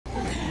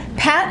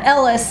Pat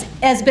Ellis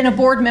has been a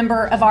board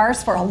member of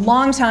ours for a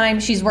long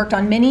time. She's worked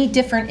on many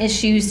different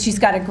issues. She's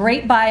got a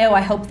great bio. I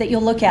hope that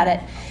you'll look at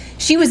it.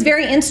 She was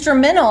very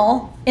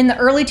instrumental in the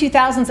early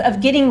 2000s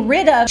of getting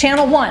rid of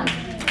Channel 1.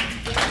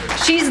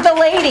 She's the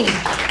lady.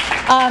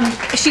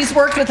 She's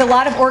worked with a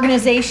lot of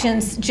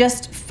organizations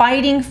just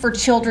fighting for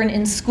children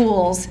in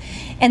schools.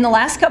 And the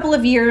last couple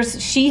of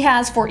years, she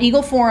has, for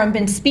Eagle Forum,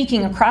 been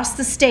speaking across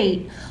the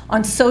state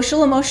on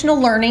social emotional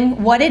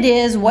learning, what it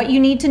is, what you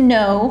need to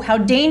know, how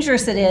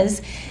dangerous it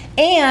is,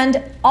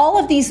 and all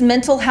of these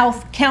mental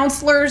health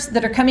counselors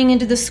that are coming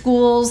into the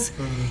schools.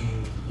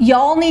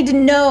 Y'all need to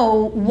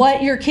know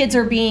what your kids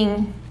are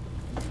being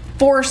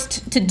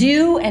forced to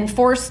do and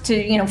forced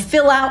to,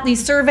 fill out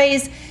these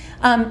surveys.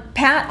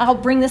 Pat, I'll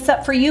bring this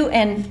up for you,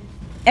 and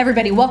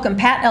everybody, welcome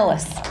Pat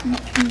Ellis.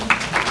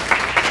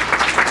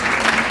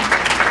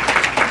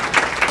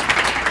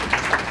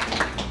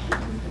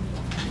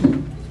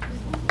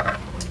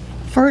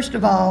 First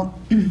of all,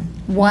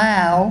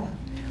 wow,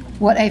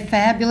 what a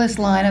fabulous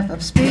lineup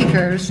of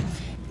speakers.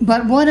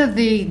 But one of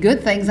the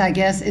good things, I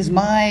guess, is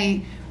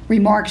my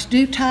remarks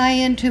do tie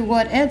into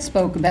what Ed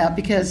spoke about,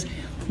 because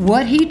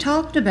what he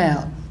talked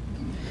about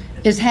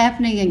is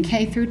happening in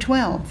K through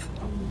 12.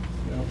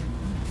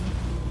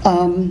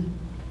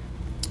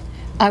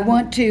 I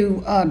want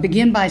to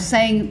begin by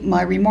saying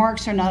my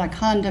remarks are not a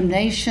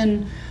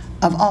condemnation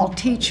of all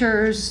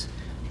teachers,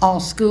 all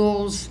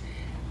schools.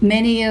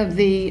 Many of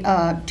the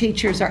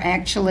teachers are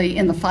actually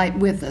in the fight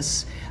with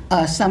us,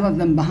 some of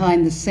them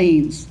behind the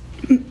scenes.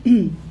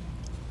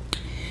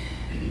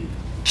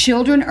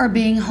 Children are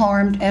being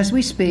harmed as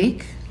we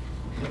speak.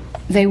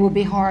 They will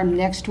be harmed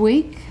next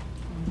week.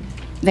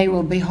 They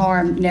will be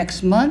harmed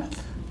next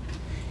month,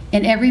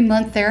 and every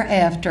month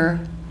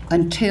thereafter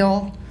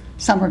until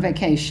summer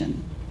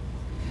vacation.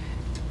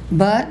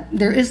 But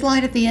there is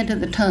light at the end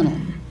of the tunnel,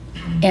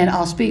 and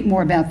I'll speak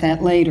more about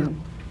that later.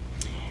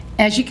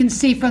 As you can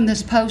see from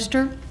this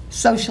poster,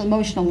 social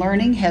emotional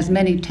learning has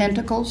many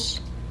tentacles.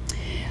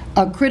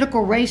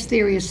 Critical race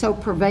theory is so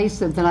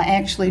pervasive that I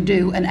actually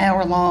do an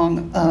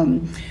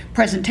hour-long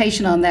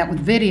presentation on that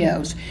with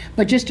videos.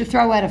 But just to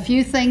throw out a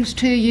few things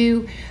to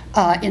you,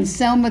 in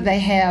Selma they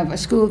have a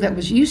school that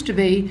used to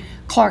be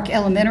Clark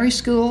Elementary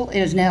School.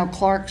 It is now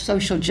Clark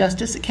Social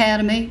Justice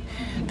Academy.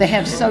 They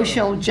have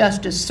social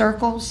justice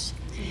circles.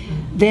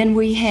 Then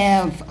we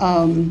have,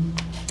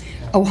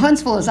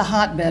 Huntsville is a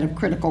hotbed of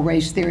critical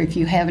race theory if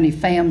you have any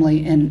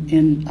family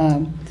in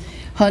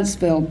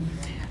Huntsville.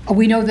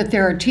 We know that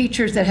there are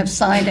teachers that have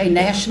signed a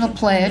national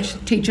pledge,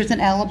 teachers in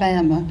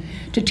Alabama,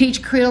 to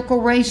teach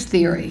critical race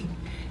theory,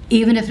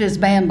 even if it is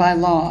banned by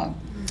law.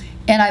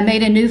 And I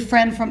made a new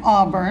friend from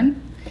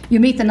Auburn. You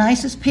meet the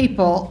nicest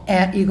people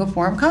at Eagle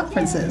Forum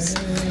conferences.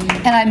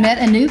 And I met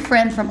a new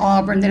friend from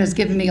Auburn that has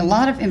given me a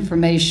lot of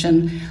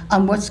information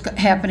on what's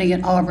happening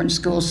in Auburn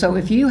schools. So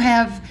if you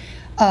have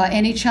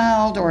any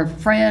child or a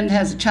friend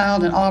has a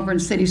child in Auburn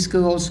City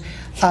Schools,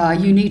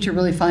 you need to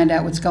really find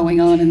out what's going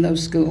on in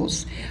those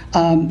schools.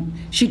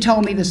 She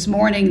told me this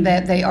morning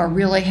that they are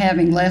really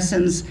having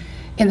lessons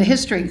in the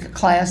history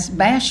class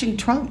bashing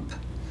Trump.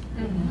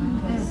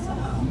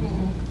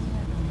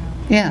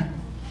 Yeah.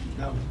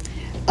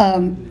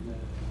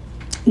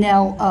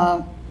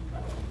 Now,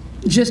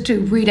 just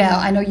to read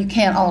out, I know you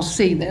can't all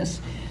see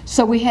this.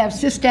 So we have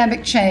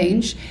systemic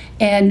change,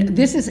 and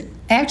this is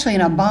actually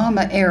an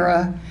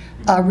Obama-era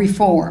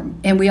reform.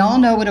 And we all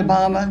know what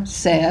Obama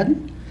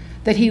said,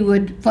 that he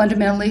would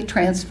fundamentally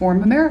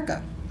transform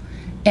America.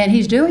 And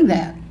he's doing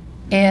that.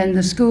 And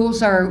the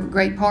schools are a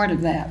great part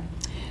of that.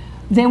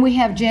 Then we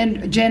have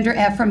gender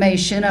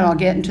affirmation, and I'll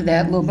get into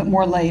that a little bit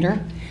more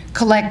later.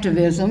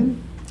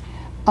 Collectivism,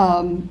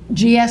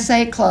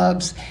 GSA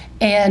clubs,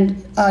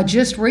 and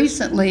just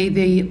recently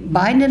the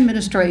Biden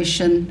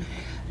administration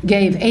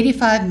gave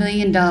 $85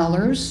 million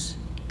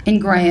in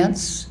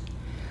grants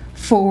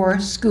for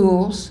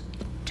schools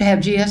to have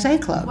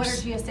GSA clubs. What are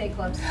GSA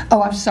clubs?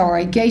 Oh, I'm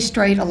sorry, Gay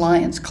Straight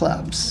Alliance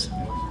clubs.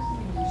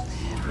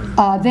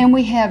 Then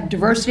we have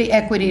diversity,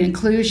 equity, and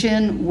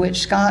inclusion, which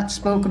Scott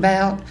spoke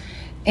about,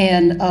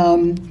 and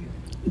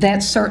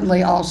that's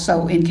certainly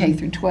also in K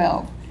through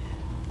 12.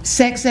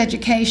 Sex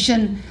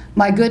education,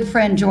 my good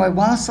friend Joy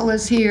Wassel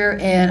is here,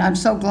 and I'm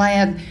so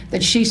glad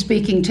that she's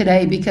speaking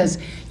today, because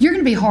you're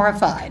going to be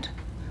horrified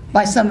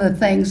by some of the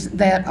things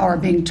that are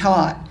being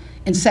taught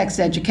in sex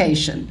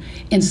education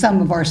in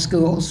some of our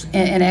schools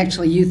and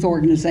actually youth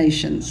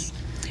organizations.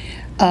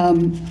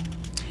 And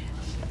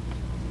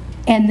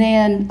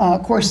then,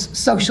 of course,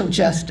 social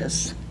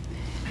justice.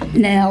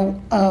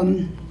 Now,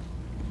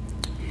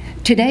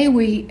 today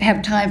we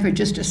have time for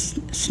just a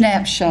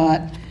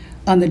snapshot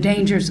on the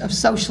dangers of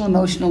social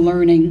emotional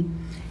learning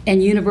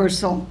and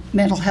universal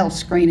mental health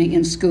screening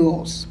in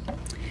schools.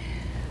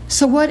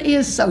 So what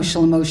is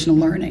social emotional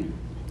learning?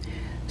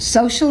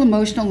 Social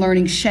emotional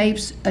learning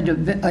shapes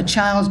a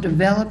child's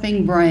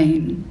developing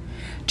brain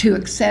to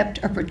accept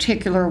a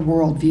particular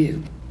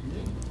worldview.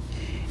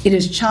 It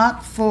is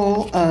chock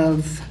full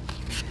of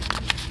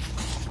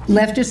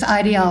leftist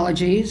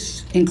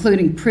ideologies,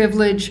 including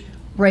privilege,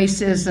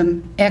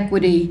 racism,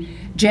 equity,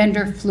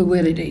 gender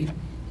fluidity.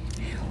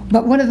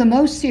 But one of the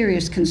most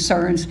serious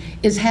concerns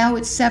is how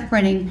it's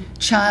separating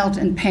child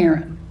and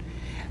parent.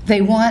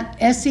 They want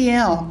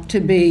SEL to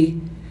be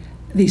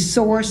the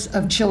source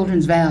of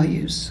children's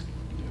values.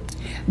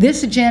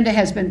 This agenda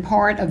has been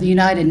part of the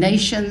United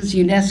Nations,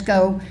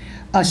 UNESCO,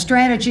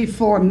 strategy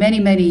for many,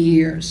 many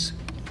years.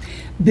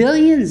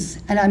 Billions,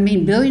 and I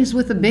mean billions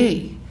with a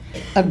B,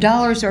 of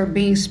dollars are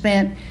being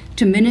spent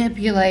to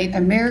manipulate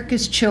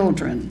America's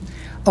children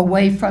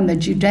away from the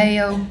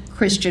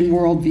Judeo-Christian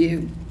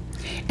worldview.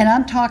 And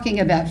I'm talking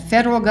about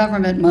federal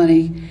government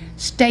money,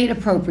 state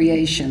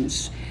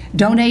appropriations,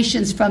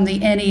 donations from the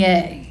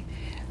NEA,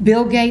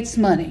 Bill Gates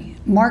money,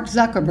 Mark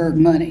Zuckerberg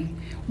money,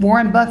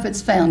 Warren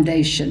Buffett's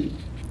foundation,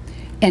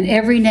 and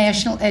every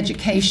national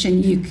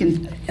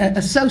education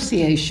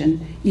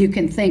association you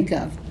can think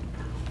of.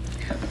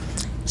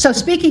 So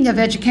speaking of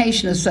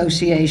education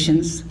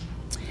associations,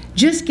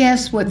 just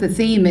guess what the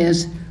theme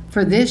is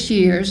for this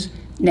year's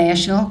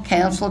National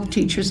Council of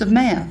Teachers of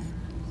Math.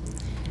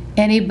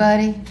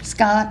 Anybody?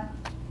 Scott?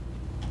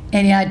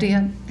 Any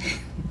idea?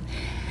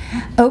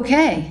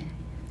 Okay,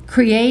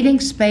 creating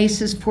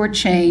spaces for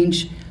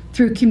change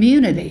through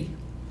community.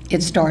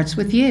 It starts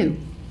with you.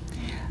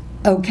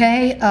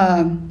 Okay,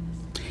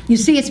 you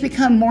see, it's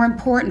become more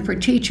important for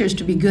teachers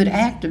to be good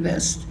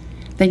activists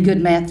than good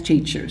math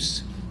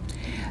teachers.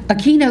 A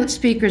keynote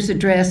speaker's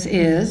address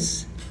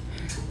is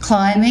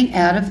climbing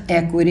out of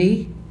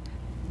equity,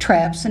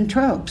 traps and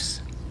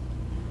tropes.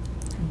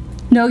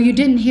 No, you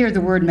didn't hear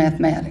the word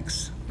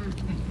mathematics.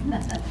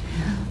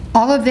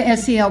 All of the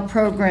SEL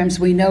programs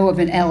we know of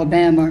in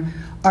Alabama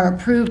are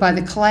approved by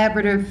the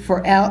Collaborative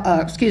for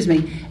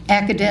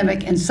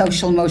Academic and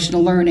Social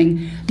Emotional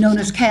Learning, known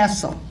as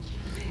CASEL.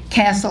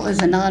 CASEL is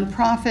a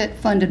nonprofit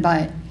funded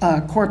by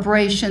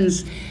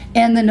corporations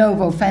and the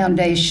Novo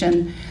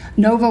Foundation.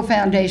 Novo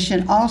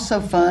Foundation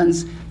also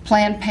funds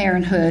Planned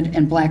Parenthood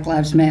and Black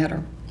Lives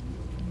Matter.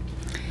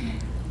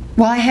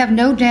 While I have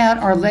no doubt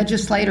our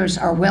legislators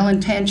are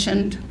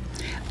well-intentioned,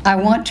 I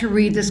want to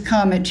read this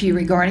comment to you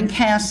regarding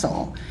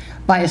CASEL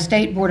by a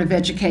State Board of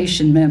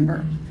Education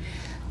member,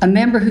 a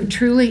member who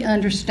truly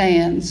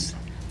understands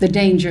the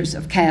dangers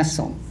of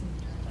SEL,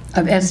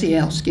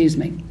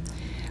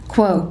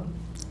 Quote,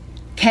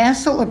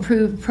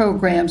 CASEL-approved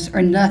programs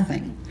are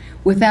nothing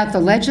without the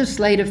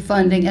legislative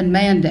funding and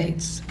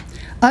mandates.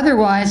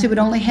 Otherwise, it would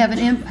only have an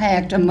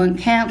impact among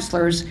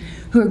counselors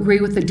who agree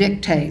with the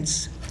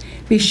dictates.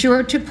 Be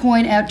sure to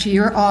point out to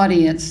your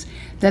audience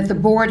that the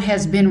board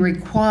has been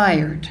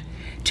required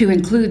to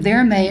include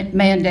their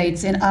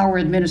mandates in our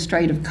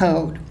administrative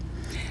code.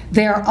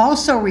 They are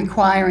also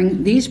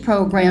requiring these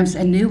programs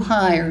and new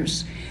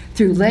hires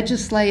through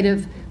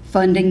legislative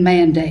funding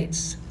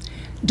mandates.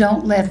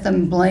 Don't let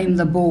them blame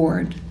the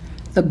board.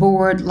 The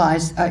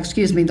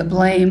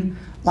blame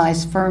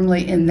lies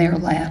firmly in their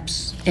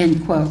laps,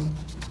 end quote.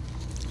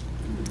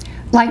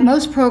 Like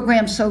most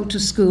programs sold to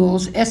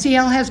schools,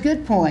 SEL has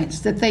good points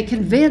that they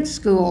convince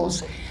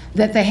schools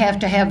that they have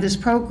to have this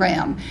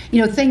program.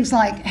 You know, things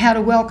like how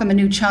to welcome a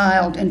new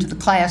child into the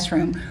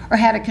classroom or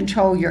how to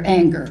control your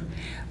anger.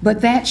 But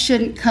that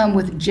shouldn't come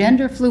with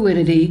gender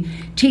fluidity,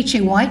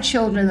 teaching white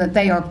children that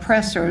they are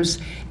oppressors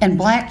and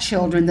black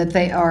children that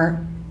they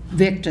are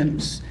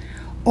victims,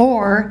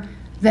 or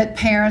that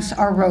parents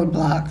are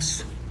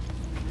roadblocks.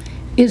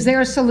 Is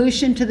there a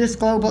solution to this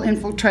global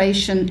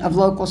infiltration of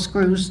local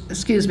schools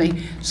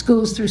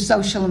through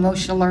social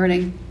emotional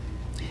learning?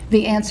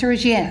 The answer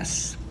is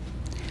yes.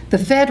 The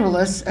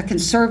Federalist, a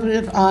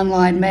conservative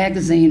online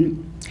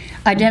magazine,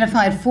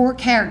 identified 4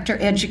 character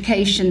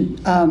education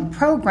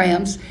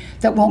programs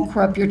that won't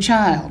corrupt your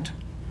child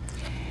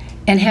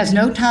and has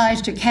no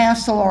ties to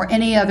CASEL or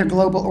any other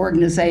global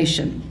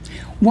organization.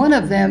 One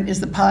of them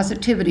is the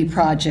Positivity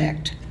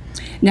Project.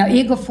 Now,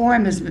 Eagle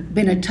Forum has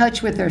been in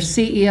touch with their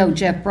CEO,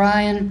 Jeff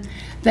Bryan.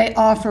 They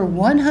offer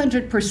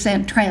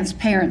 100%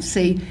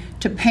 transparency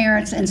to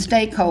parents and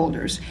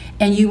stakeholders,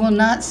 and you will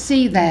not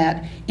see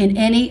that in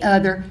any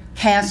other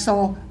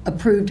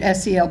CASEL-approved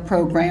SEL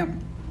program.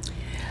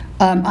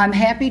 I'm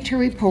happy to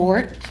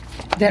report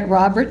that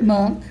Robert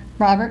Monk,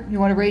 Robert, you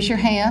want to raise your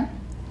hand?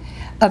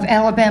 Of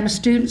Alabama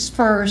Students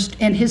First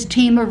and his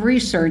team of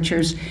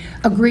researchers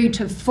agreed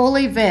to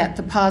fully vet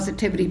the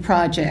Positivity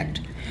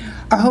Project.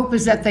 Our hope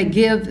is that they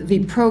give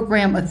the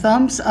program a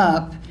thumbs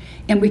up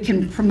and we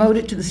can promote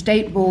it to the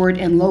state board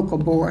and local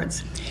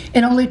boards.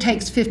 It only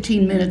takes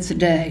 15 minutes a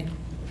day.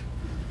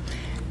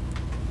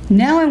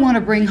 Now I want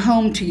to bring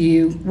home to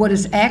you what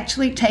is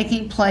actually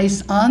taking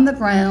place on the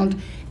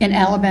ground in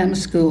Alabama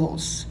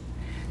schools,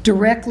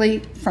 directly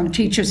from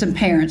teachers and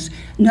parents.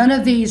 None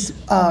of these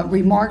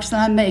remarks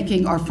that I'm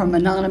making are from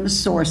anonymous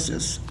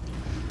sources.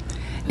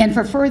 And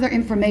for further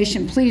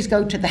information, please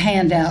go to the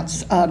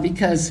handouts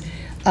because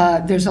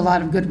there's a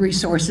lot of good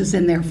resources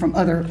in there from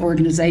other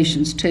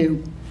organizations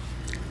too.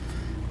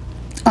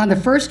 On the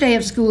first day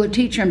of school, a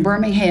teacher in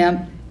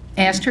Birmingham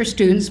asked her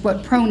students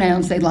what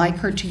pronouns they'd like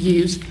her to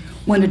use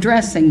when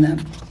addressing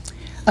them.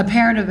 A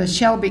parent of a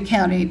Shelby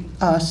County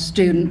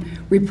student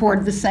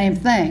reported the same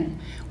thing.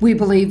 We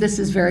believe this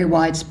is very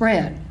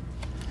widespread.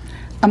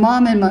 A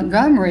mom in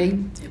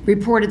Montgomery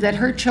reported that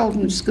her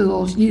children's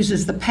school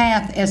uses the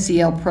PATH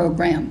SEL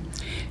program.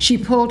 She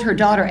pulled her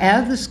daughter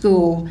out of the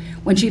school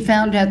when she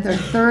found out their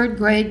third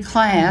grade,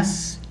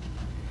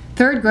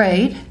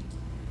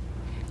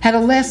 had a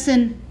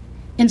lesson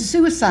in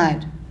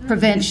suicide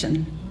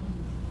prevention.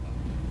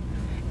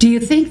 Do you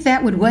think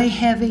that would weigh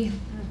heavy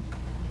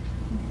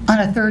on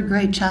a third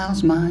grade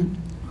child's mind?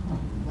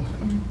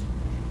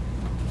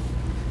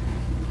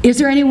 Is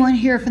there anyone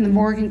here from the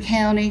Morgan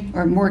County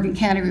or Morgan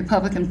County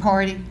Republican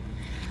Party?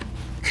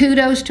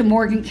 Kudos to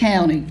Morgan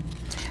County.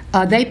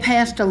 They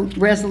passed a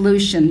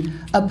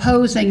resolution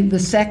opposing the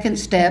Second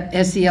Step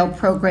SEL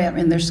program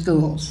in their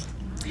schools.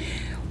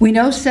 We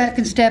know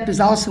Second Step is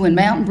also in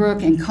Mountain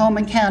Brook and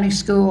Coleman County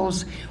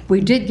schools.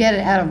 We did get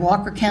it out of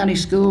Walker County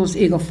Schools.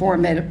 Eagle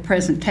Forum made a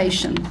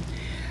presentation.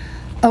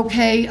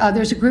 Okay,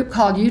 there's a group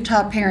called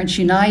Utah Parents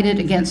United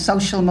Against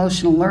Social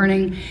Emotional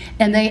Learning,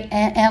 and they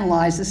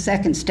analyzed the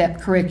Second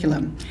Step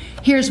curriculum.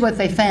 Here's what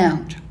they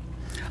found.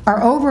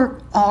 Our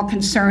overall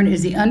concern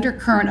is the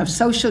undercurrent of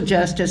social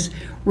justice,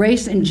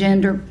 race and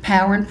gender,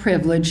 power and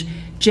privilege,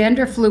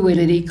 gender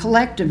fluidity,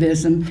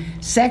 collectivism,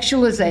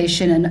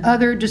 sexualization, and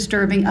other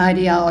disturbing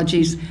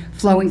ideologies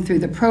flowing through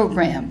the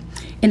program.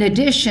 In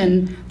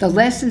addition, the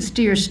lessons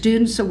steer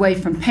students away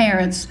from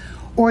parents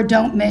or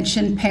don't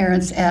mention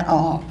parents at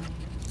all.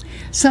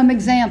 Some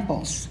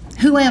examples.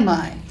 Who am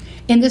I?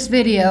 In this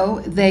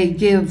video, they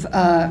give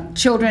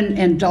children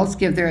and adults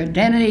give their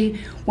identity.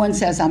 One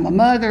says, I'm a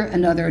mother,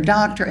 another a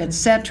doctor,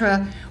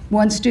 etc.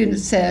 One student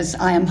says,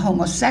 I am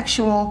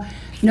homosexual.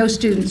 No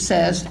student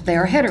says they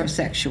are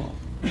heterosexual.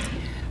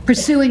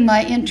 Pursuing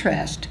my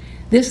interest.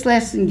 This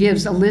lesson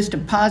gives a list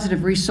of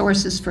positive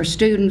resources for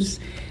students,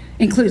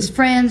 includes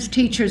friends,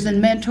 teachers, and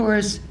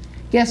mentors.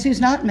 Guess who's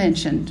not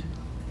mentioned?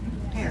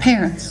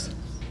 Parents.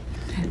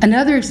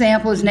 Another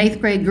example is an 8th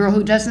grade girl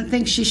who doesn't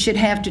think she should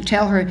have to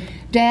tell her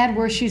dad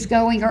where she's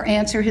going or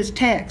answer his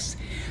texts.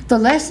 The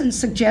lessons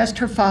suggest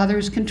her father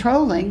is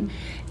controlling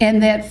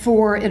and that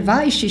for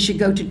advice she should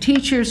go to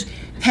teachers,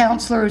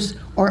 counselors,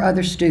 or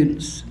other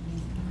students.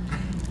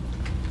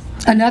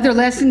 Another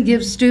lesson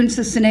gives students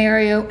a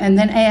scenario and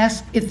then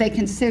asks if they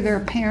consider their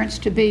parents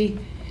to be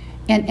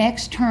an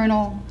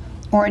external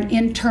or an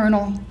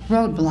internal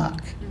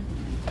roadblock.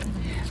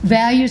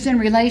 Values and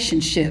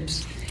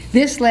relationships.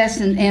 This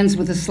lesson ends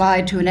with a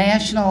slide to a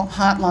national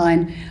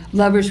hotline,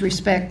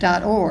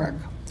 loversrespect.org.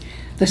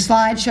 The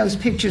slide shows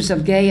pictures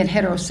of gay and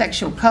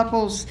heterosexual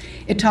couples.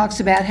 It talks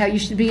about how you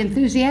should be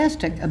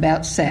enthusiastic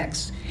about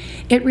sex.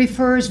 It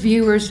refers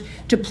viewers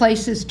to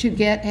places to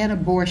get an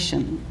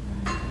abortion.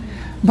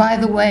 By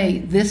the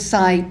way, this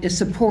site is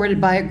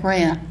supported by a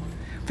grant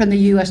from the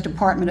U.S.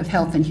 Department of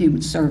Health and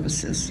Human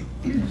Services.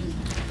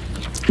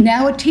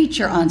 Now a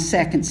teacher on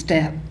Second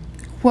Step.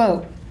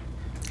 Quote,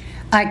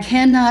 I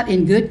cannot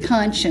in good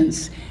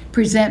conscience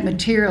present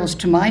materials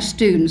to my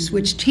students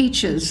which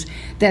teaches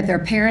that their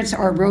parents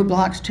are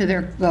roadblocks to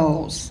their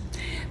goals.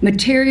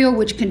 Material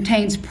which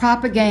contains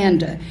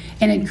propaganda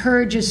and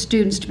encourages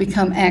students to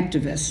become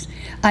activists.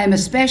 I am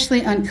especially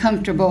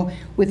uncomfortable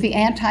with the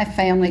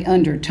anti-family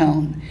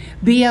undertone.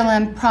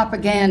 BLM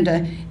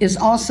propaganda is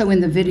also in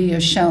the video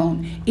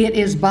shown. It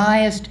is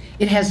biased.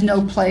 It has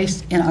no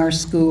place in our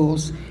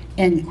schools,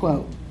 end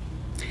quote.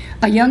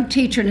 A young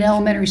teacher in an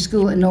elementary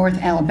school in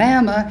North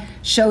Alabama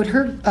showed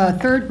her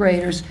third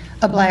graders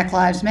a Black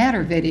Lives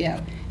Matter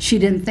video. She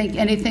didn't think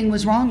anything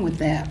was wrong with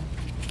that.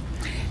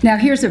 Now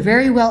here's a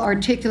very well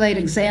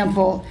articulated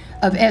example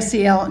of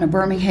SEL in a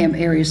Birmingham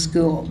area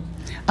school.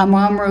 A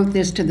mom wrote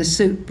this to the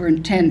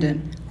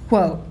superintendent,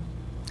 quote,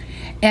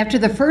 after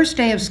the first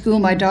day of school,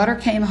 my daughter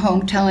came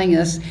home telling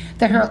us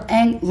that her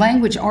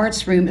language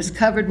arts room is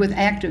covered with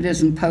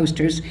activism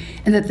posters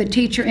and that the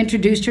teacher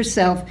introduced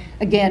herself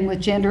again with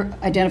gender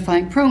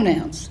identifying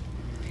pronouns.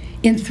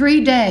 In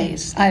 3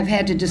 days, I've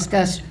had to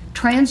discuss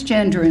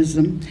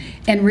transgenderism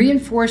and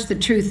reinforce the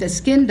truth that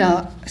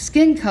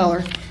skin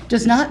color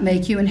does not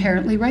make you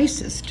inherently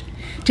racist.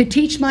 To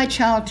teach my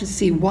child to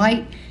see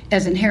white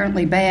as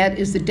inherently bad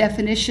is the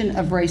definition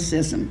of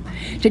racism.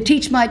 To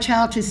teach my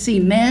child to see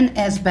men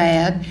as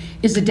bad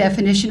is the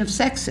definition of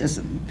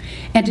sexism.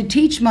 And to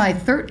teach my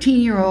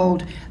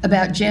 13-year-old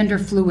about gender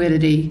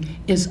fluidity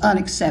is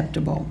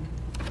unacceptable.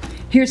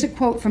 Here's a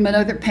quote from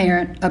another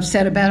parent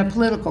upset about a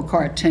political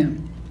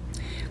cartoon.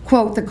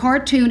 Quote, the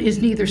cartoon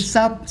is neither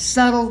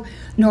subtle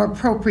nor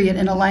appropriate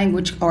in a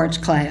language arts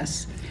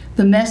class.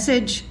 The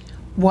message,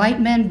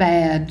 white men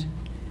bad,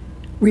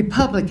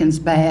 Republicans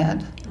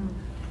bad,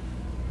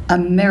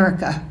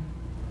 America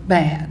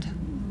bad.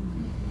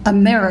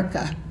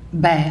 America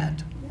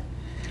bad.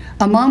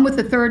 A mom with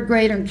a third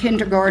grader and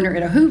kindergartner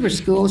at a Hoover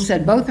school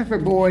said both of her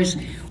boys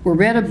were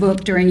read a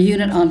book during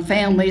unit on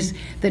families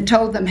that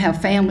told them how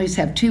families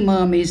have 2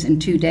 mommies and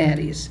 2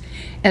 daddies.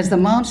 As the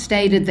mom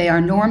stated, they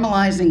are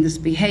normalizing this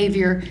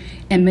behavior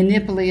and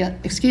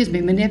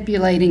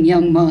manipulating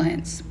young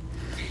minds.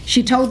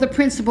 She told the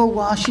principal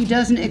while she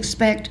doesn't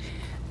expect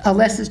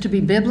lessons to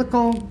be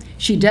biblical.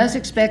 She does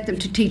expect them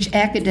to teach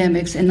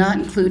academics and not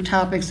include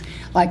topics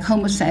like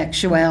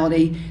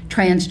homosexuality,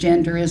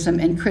 transgenderism,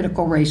 and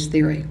critical race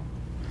theory.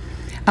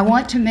 I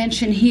want to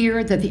mention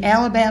here that the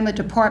Alabama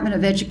Department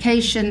of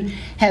Education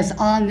has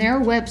on their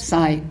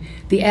website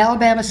the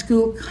Alabama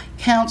School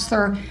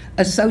Counselor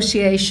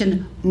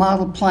Association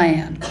Model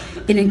Plan.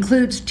 It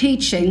includes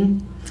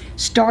teaching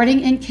starting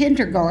in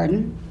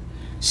kindergarten.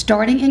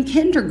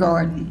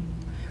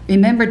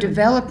 Remember,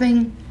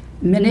 developing,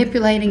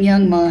 manipulating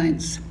young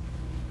minds.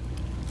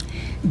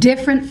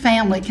 Different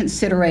family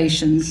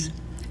configurations,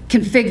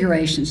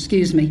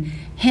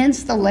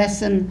 hence the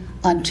lesson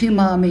on two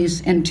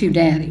mommies and two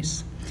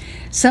daddies.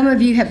 Some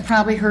of you have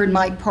probably heard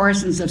Mike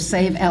Parsons of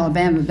Save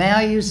Alabama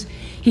Values.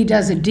 He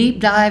does a deep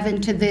dive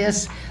into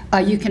this.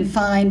 You can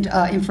find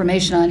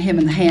information on him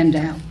in the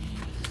handout.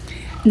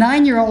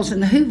 9-year-olds in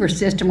the Hoover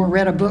system were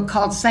read a book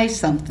called Say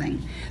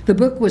Something. The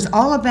book was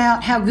all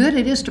about how good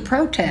it is to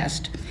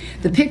protest.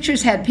 The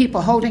pictures had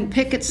people holding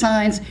picket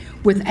signs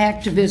with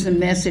activism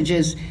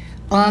messages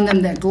on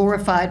them that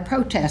glorified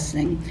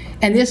protesting.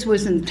 And this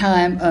was in the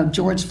time of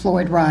George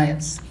Floyd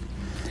riots.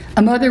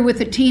 A mother with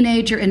a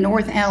teenager in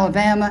North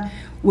Alabama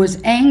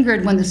was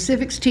angered when the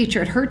civics teacher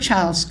at her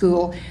child's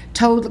school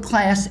told the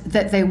class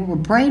that they were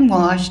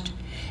brainwashed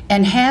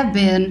and have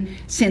been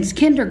since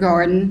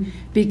kindergarten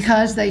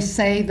because they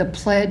say the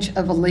Pledge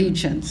of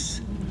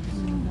Allegiance.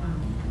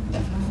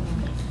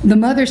 The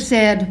mother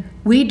said,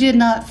 "We did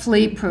not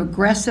flee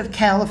progressive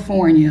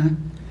California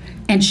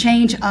and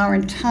change our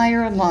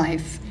entire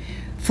life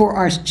for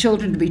our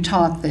children to be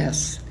taught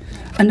this."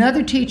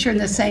 Another teacher in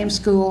the same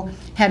school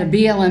had a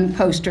BLM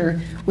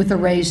poster with a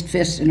raised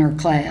fist in her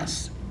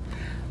class.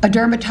 A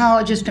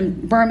dermatologist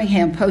in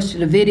Birmingham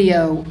posted a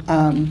video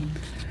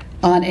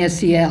on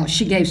SEL.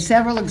 She gave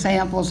several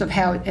examples of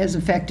how it has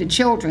affected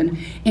children,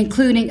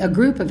 including a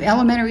group of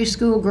elementary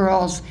school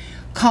girls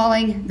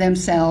calling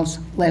themselves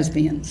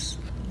lesbians.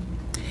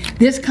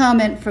 This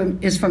comment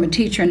is from a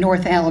teacher in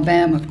North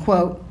Alabama,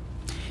 quote,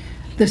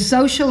 "The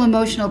social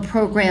emotional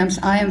programs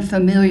I am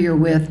familiar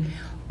with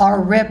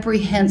are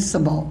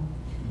reprehensible.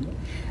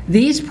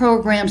 These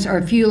programs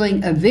are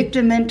fueling a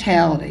victim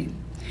mentality.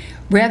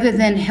 Rather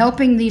than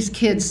helping these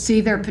kids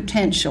see their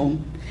potential,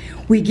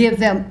 we give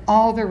them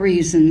all the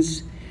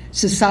reasons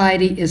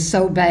society is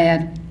so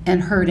bad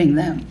and hurting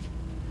them."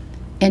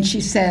 And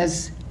she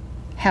says,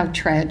 how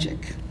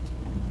tragic.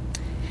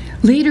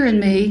 Leader in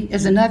Me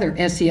is another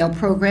SEL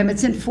program.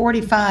 It's in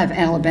 45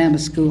 Alabama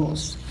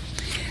schools.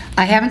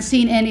 I haven't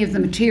seen any of the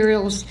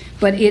materials,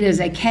 but it is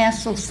a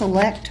Castle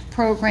Select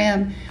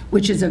program,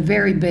 which is a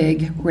very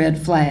big red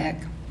flag.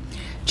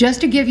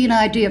 Just to give you an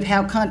idea of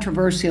how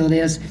controversial it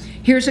is,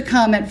 here's a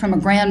comment from a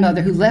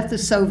grandmother who left the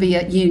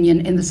Soviet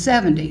Union in the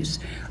 70s.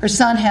 Her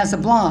son has a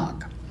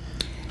blog.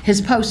 His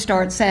post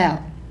starts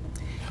out,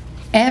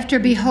 "After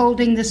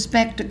beholding the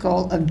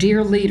spectacle of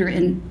dear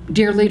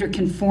leader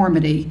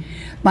conformity,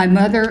 my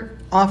mother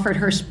offered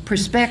her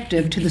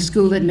perspective to the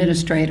school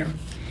administrator.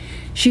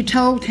 She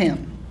told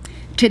him,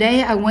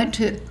 'Today I went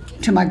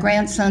to my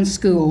grandson's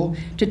school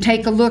to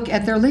take a look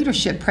at their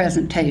leadership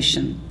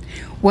presentation.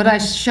 What I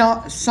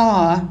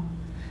saw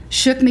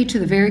shook me to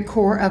the very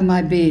core of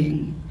my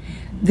being.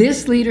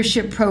 This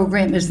leadership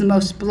program is the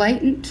most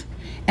blatant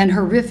and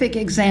horrific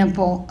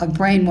example of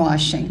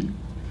brainwashing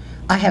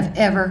I have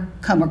ever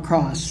come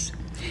across.'"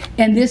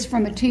 And this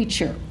from a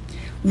teacher,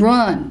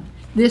 "Run.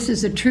 This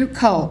is a true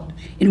cult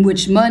in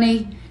which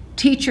money,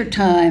 teacher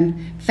time,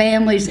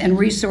 families, and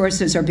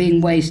resources are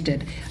being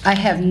wasted. I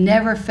have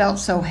never felt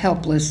so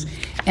helpless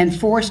and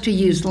forced to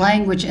use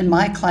language in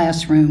my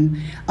classroom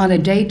on a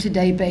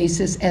day-to-day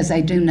basis as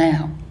I do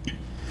now.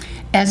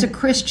 As a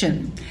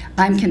Christian,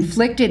 I'm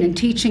conflicted in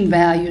teaching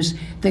values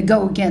that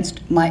go against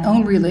my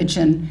own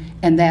religion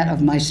and that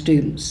of my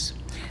students."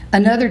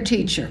 Another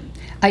teacher,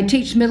 "I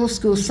teach middle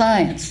school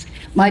science.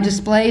 My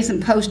displays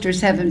and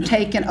posters have been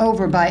taken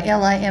over by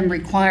LIM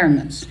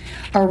requirements.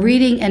 Our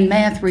reading and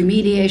math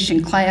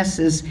remediation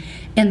classes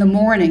in the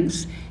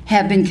mornings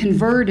have been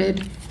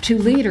converted to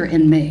Leader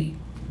in Me."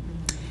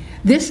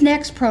 This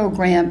next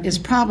program is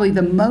probably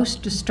the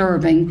most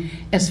disturbing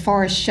as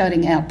far as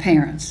shutting out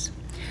parents.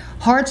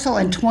 Hartselle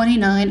and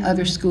 29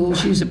 other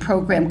schools use a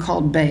program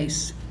called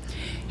BASE.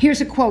 Here's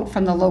a quote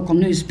from the local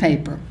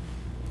newspaper.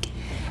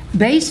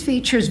 "BASE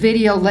features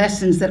video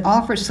lessons that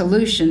offer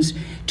solutions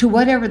to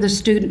whatever the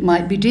student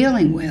might be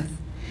dealing with.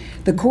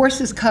 The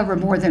courses cover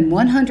more than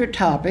 100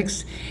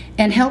 topics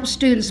and help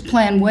students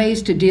plan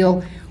ways to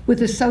deal with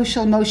the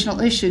social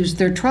emotional issues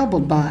they're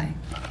troubled by."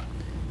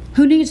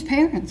 Who needs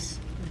parents?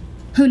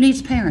 Who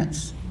needs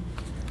parents?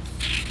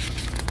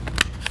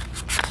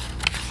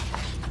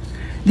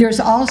 There's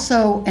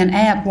also an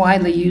app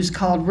widely used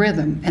called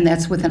Rhythm, and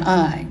that's with an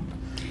I.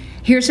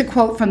 Here's a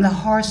quote from the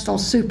Hartselle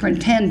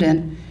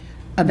superintendent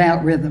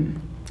about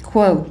Rhythm.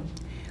 Quote,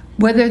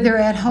 "Whether they're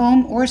at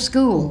home or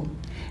school,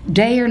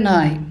 day or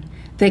night,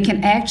 they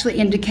can actually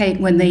indicate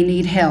when they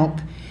need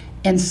help,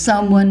 and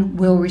someone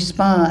will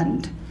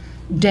respond,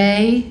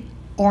 day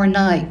or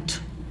night.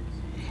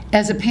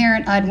 As a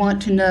parent, I'd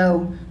want to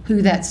know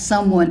who that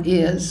someone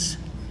is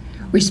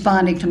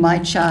responding to my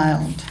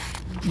child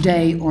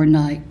day or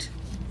night.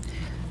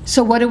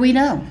 So what do we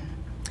know?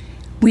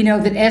 We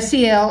know that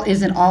SEL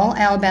is in all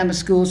Alabama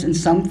schools in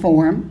some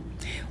form.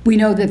 We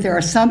know that there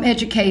are some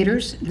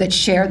educators that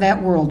share that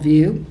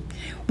worldview.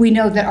 We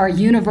know that our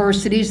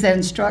universities that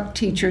instruct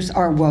teachers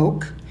are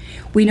woke.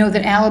 We know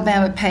that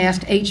Alabama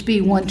passed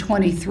HB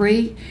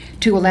 123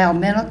 to allow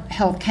mental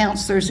health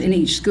counselors in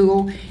each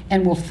school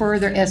and will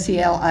further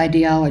SEL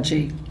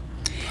ideology.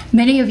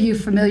 Many of you are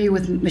familiar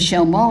with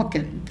Michelle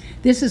Malkin.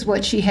 This is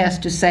what she has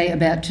to say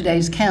about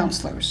today's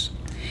counselors.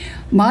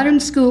 Modern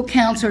school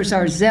counselors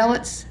are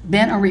zealots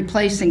bent on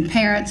replacing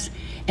parents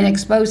and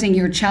exposing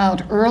your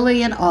child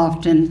early and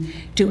often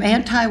to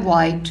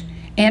anti-white,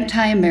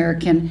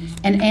 anti-American,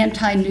 and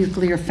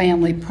anti-nuclear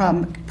family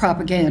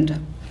propaganda.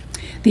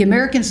 The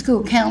American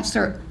School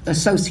Counselor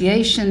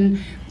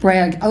Association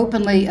brag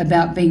openly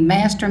about being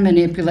master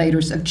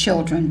manipulators of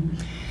children.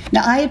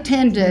 Now, I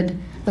attended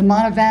the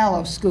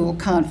Montevallo School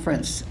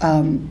Conference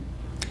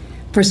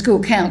for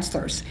school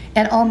counselors.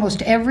 At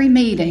almost every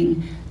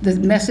meeting, the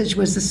message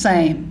was the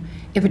same.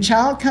 If a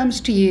child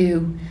comes to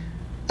you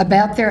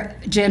about their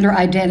gender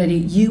identity,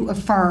 you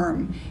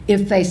affirm.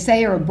 If they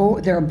say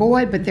they're a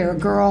boy, but they're a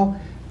girl,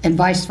 and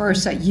vice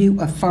versa,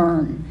 you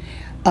affirm.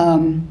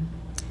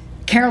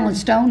 Carolyn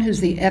Stone, who's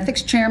the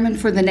ethics chairman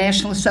for the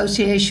National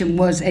Association,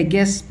 was a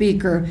guest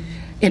speaker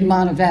in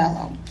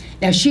Montevallo.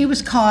 Now, she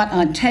was caught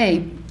on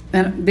tape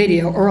and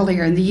video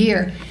earlier in the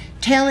year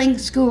telling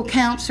school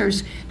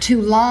counselors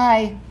to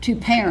lie to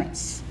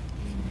parents.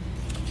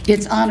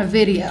 It's on a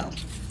video.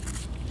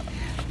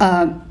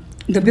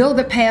 The bill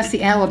that passed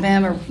the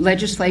Alabama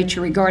legislature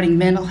regarding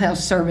mental health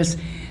service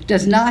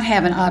does not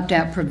have an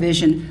opt-out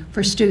provision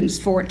for students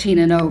 14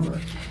 and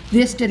over.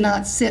 This did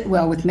not sit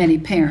well with many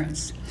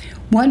parents.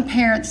 One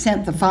parent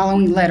sent the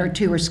following letter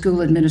to her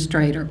school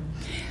administrator.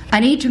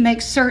 I need to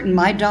make certain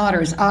my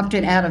daughter is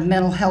opted out of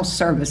mental health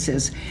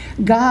services.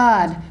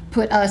 God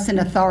put us in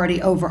authority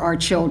over our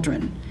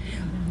children,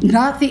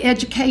 not the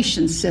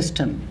education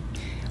system.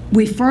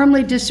 We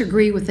firmly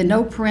disagree with the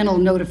no parental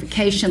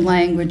notification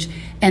language,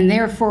 and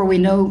therefore we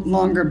no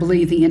longer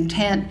believe the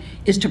intent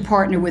is to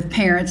partner with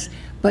parents,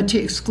 but to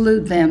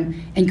exclude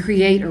them and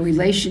create a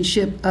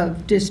relationship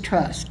of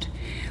distrust.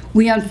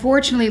 We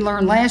unfortunately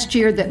learned last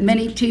year that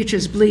many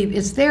teachers believe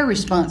it's their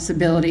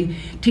responsibility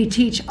to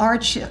teach our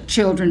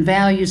children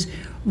values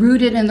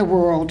rooted in the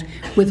world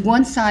with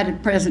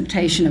one-sided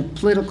presentation of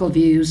political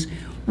views,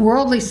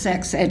 worldly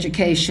sex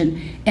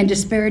education, and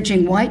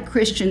disparaging white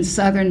Christian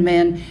Southern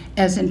men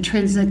as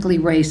intrinsically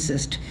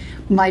racist.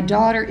 My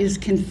daughter is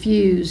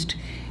confused,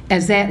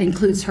 as that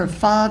includes her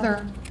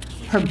father,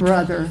 her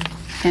brother,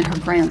 and her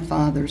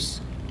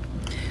grandfathers.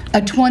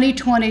 A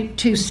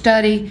 2022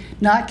 study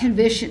not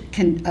commissioned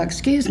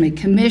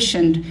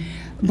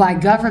by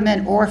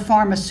government or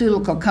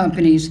pharmaceutical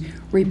companies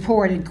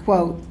reported,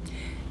 quote,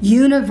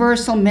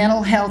 universal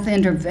mental health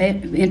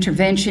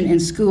intervention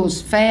in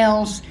schools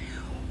fails,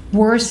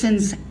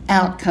 worsens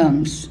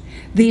outcomes.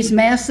 These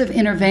massive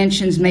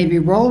interventions may be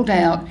rolled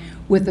out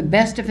with the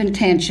best of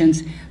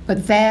intentions,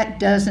 but that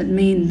doesn't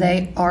mean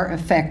they are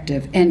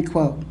effective, end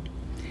quote.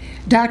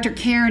 Dr.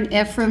 Karen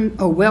Ephraim,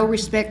 a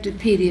well-respected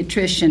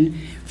pediatrician,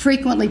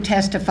 frequently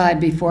testified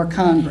before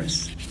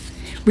Congress.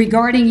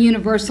 Regarding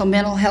universal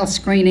mental health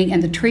screening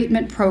and the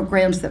treatment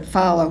programs that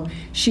follow,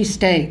 she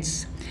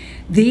states,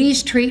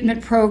 these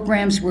treatment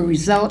programs will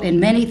result in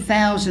many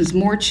thousands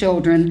more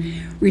children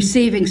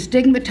receiving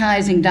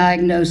stigmatizing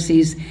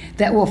diagnoses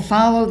that will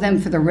follow them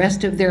for the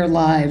rest of their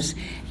lives,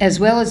 as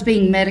well as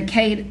being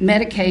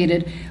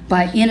medicated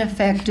by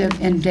ineffective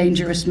and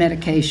dangerous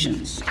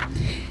medications.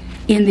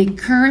 In the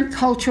current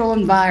cultural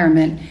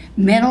environment,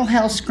 mental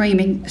health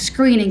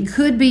screening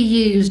could be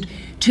used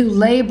to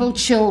label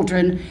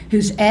children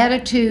whose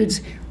attitudes,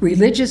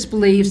 religious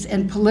beliefs,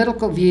 and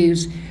political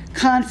views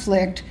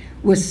conflict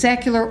with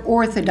secular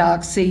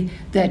orthodoxy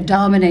that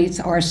dominates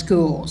our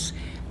schools.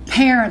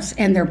 Parents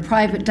and their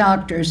private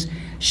doctors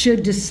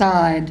should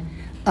decide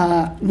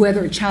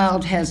whether a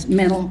child has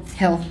mental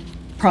health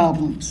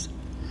problems.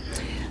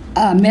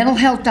 Mental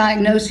health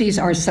diagnoses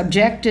are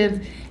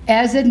subjective,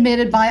 as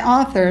admitted by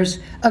authors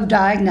of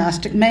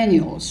diagnostic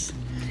manuals.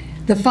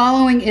 The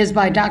following is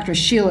by Dr.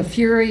 Sheila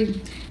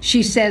Fury.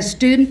 She says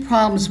student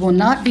problems will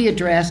not be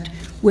addressed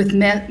with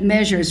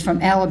measures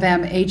from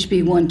Alabama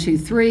HB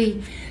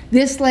 123.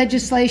 This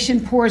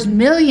legislation pours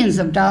millions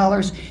of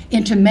dollars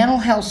into mental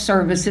health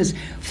services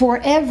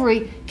for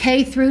every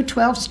K through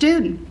 12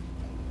 student.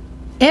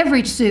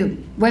 Every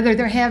student, whether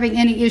they're having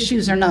any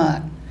issues or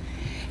not.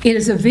 It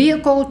is a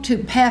vehicle to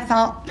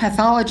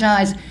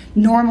pathologize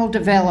normal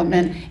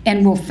development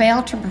and will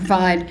fail to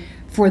provide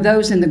for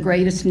those in the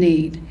greatest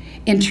need.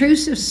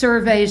 Intrusive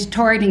surveys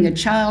targeting a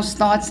child's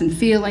thoughts and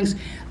feelings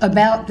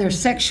about their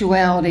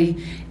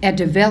sexuality at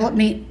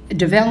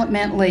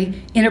developmentally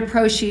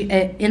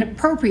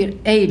inappropriate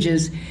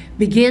ages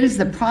begins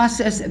the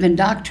process of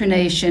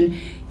indoctrination,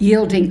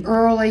 yielding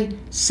early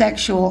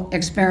sexual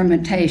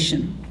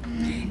experimentation.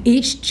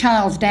 Each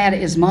child's data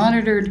is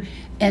monitored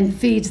and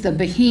feeds the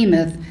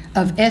behemoth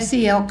of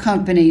SEL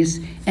companies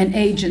and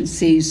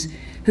agencies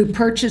who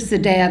purchase the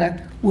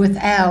data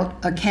without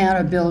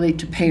accountability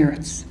to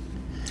parents.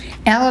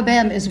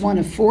 Alabama is one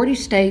of 40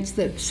 states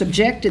that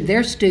subjected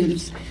their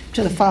students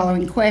to the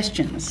following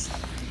questions.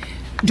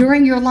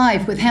 During your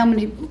life, with how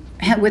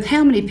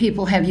many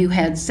people have you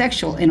had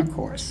sexual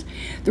intercourse?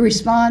 The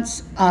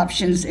response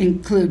options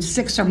include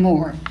 6 or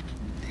more.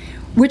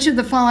 Which of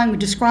the following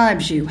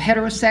describes you?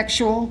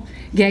 Heterosexual,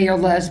 gay or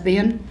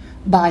lesbian,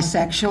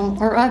 bisexual,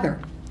 or other?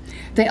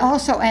 They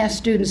also asked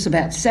students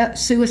about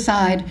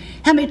suicide.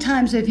 How many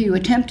times have you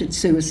attempted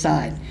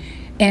suicide?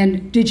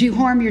 And did you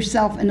harm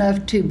yourself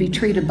enough to be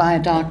treated by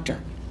a doctor?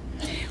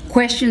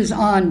 Questions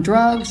on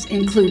drugs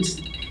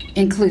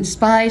include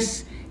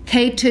spice,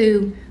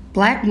 K2,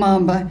 black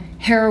mamba,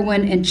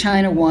 heroin, and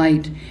China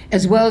white,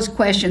 as well as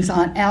questions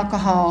on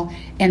alcohol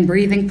and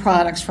breathing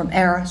products from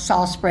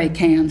aerosol spray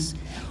cans,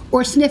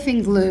 or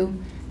sniffing glue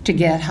to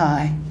get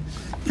high.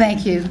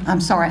 Thank you. I'm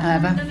sorry,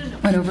 Iva.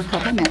 Went over a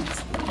couple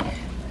minutes.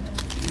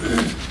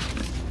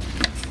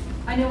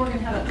 I know we're going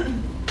to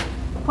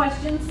have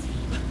questions.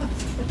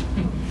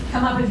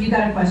 Come up if you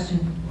got a question.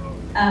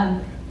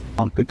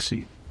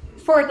 Advocacy.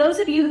 For those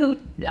of you who,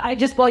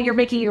 while you're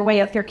making your way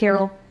up here,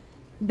 Carol,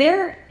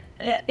 I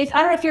don't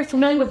know if you're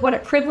familiar with what a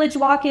privilege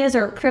walk is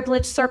or a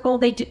privilege circle.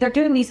 They're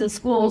doing these in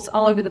schools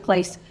all over the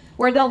place,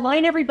 where they'll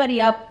line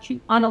everybody up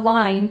on a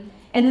line,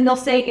 and then they'll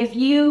say, if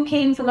you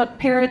came from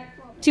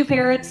two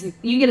parents,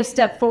 you get a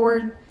step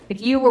forward.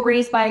 If you were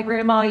raised by a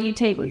grandma, you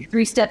take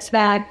 3 steps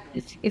back.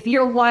 If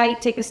you're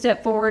white, take a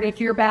step forward. If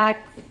you're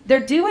black, they're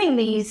doing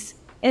these.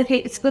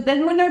 But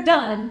then when they're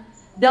done,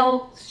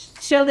 they'll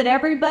show that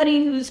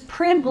everybody who's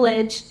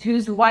privileged,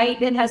 who's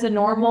white and has a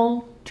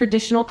normal,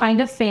 traditional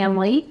kind of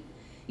family,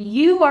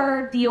 you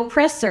are the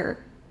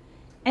oppressor.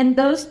 And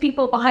those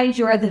people behind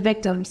you are the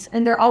victims,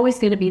 and they're always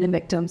going to be the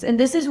victims. And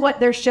this is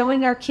what they're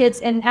showing our kids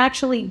and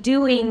actually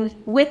doing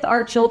with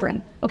our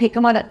children. Okay,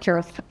 come on up,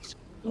 Carol.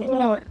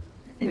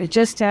 I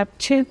just have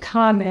 2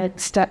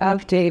 comments to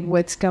update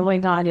what's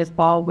going on in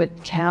Baldwin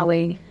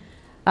County.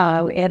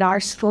 In our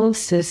school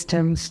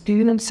system,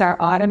 students are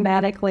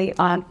automatically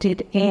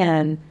opted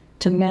in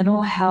to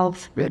mental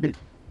health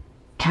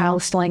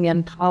counseling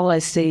and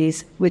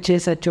policies, which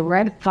is a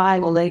direct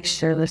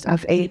violation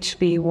of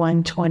HB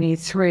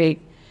 123.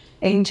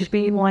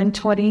 HB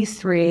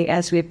 123,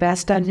 as we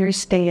best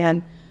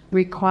understand,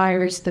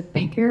 requires the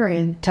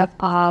parent to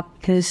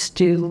opt the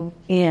student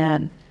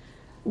in.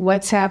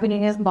 What's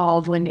happening in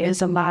Baldwin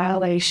is a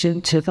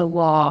violation to the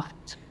law.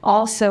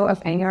 Also, a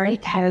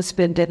parent has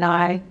been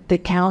denied the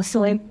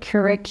counseling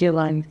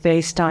curriculum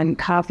based on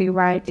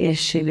copyright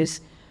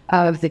issues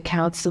of the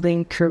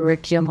counseling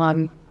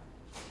curriculum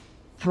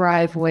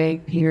driveway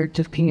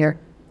peer-to-peer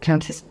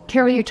counseling.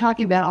 Carol, you're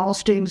talking about all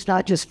students,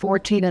 not just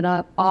 14 and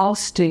up. All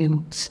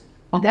students.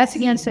 That's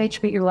against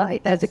HB, you're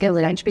right. That's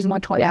against HB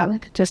 120. Yeah,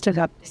 just to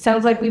up.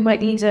 Sounds like we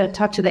might need to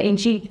talk to the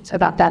AG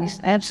about that.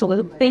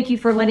 Absolutely. Thank you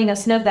for letting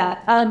us know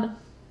that.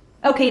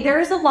 Okay, there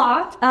is a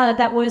law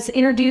that was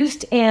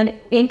introduced and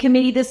in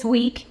committee this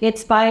week.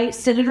 It's by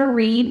Senator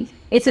Reed.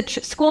 It's a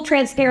school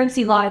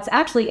transparency law. It's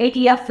actually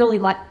ADF, really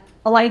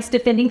Alliance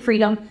Defending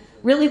Freedom,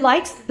 really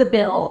likes the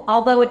bill,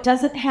 although it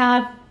doesn't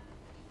have,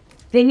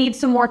 they need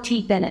some more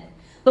teeth in it.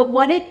 But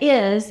what it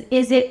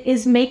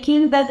is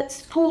making the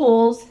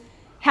schools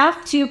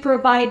have to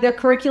provide their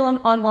curriculum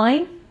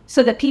online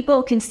so that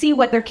people can see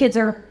what their kids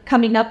are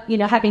coming up,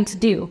 having to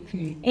do.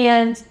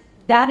 And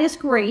that is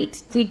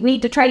great. We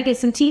need to try to get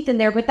some teeth in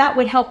there, but that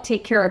would help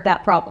take care of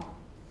that problem.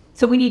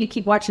 So we need to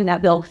keep watching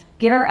that bill,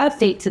 get our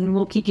updates, and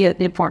we'll keep you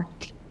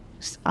informed.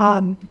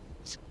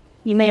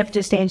 You may have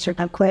just answered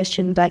my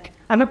question, but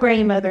I'm a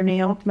grandmother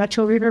now. My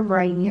children are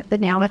grown, but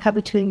now I have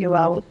a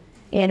 2-year-old,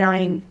 and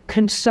I'm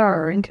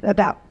concerned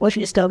about what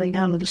is going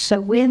on.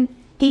 So when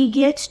he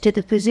gets to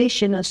the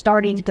position of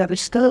starting to go to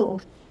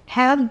school,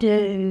 how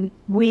do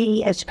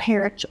we as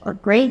parents or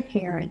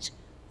grandparents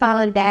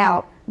find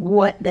out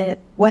what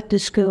the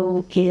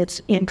school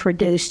is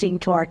introducing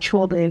to our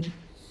children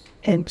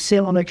and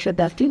similar to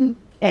the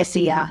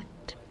SEI?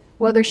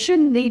 Well, there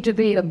shouldn't need to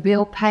be a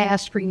bill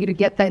passed for you to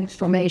get that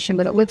information,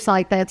 but it looks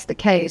like that's the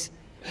case.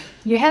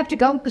 You have to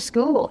go to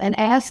school and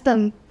ask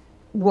them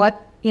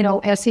what,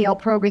 SEL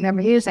program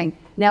they're using.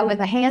 Now, in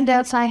the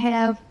handouts I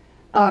have,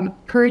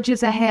 Courage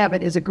is a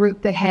Habit is a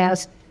group that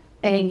has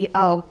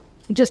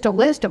just a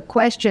list of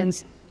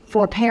questions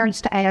for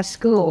parents to ask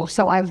school.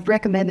 So I would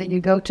recommend that you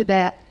go to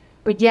that.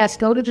 But yes,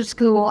 go to the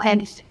school,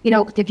 and if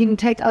you can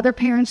take other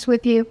parents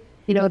with you,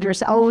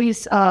 there's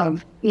always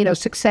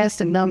success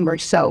in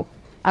numbers. So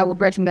I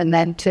would recommend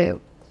that too.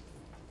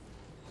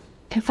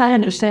 If I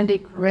understand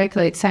it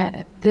correctly,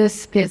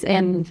 this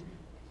is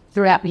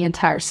throughout the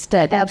entire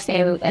state.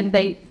 Absolutely.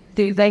 And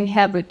do they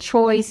have a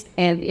choice?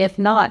 And if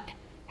not,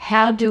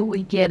 how do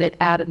we get it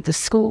out of the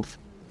schools?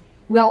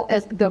 Well,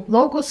 as the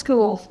local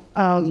school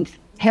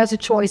has a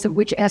choice of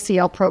which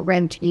SEL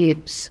program to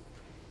use.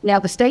 Now,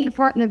 the State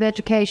Department of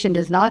Education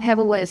does not have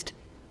a list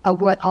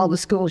of what all the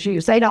schools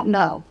use. They don't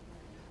know.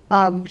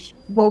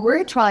 what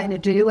we're trying to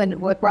do and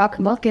what Rock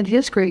Muck and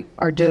his group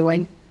are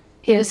doing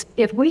is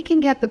if we can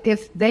get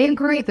if they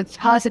agree that the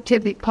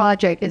Positivity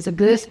Project is a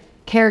good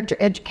character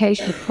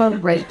education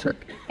program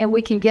and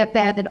we can get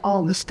that in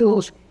all the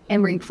schools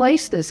and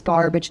replace this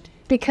garbage,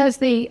 because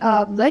the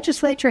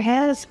legislature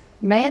has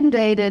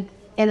mandated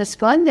and is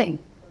funding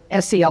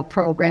SEL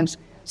programs.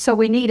 So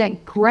we need a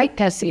great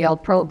SEL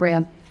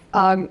program.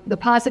 The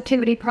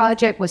Positivity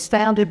Project was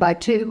founded by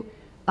two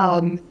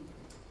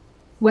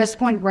West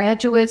Point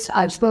graduates.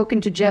 I've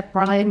spoken to Jeff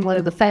Bryan, one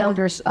of the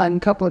founders, on a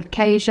couple of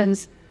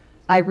occasions.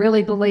 I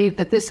really believe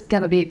that this is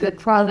going to be a good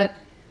product,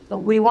 but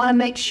we want to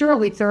make sure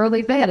we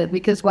thoroughly vet it,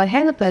 because what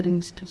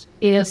happens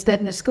is that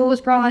in the schools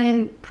brought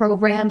in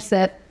programs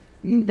that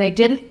they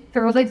didn't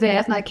thoroughly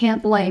vet, and I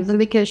can't blame them,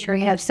 because you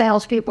have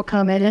salespeople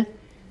come in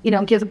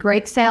and, give a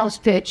great sales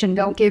pitch and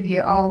don't give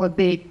you all of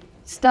the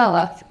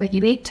stuff that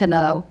you need to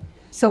know.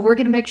 So we're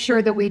going to make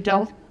sure that we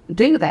don't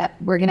do that.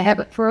 We're going to have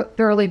it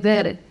thoroughly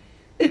vetted.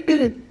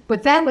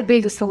 But that would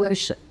be the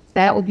solution.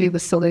 That would be the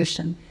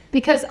solution.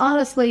 Because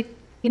honestly,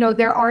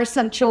 there are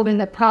some children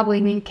that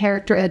probably need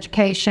character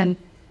education.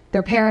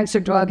 Their parents are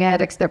drug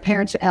addicts, their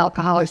parents are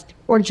alcoholics,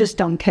 or just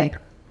don't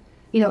care.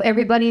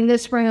 Everybody in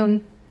this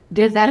room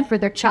did that for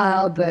their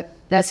child, but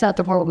that's not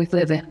the world we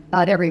live in.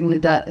 Not everyone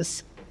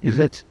does. Is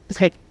it?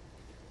 Okay.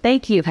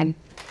 Thank you.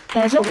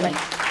 That's all.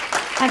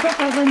 I hope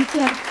I went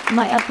to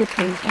my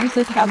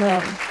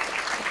application.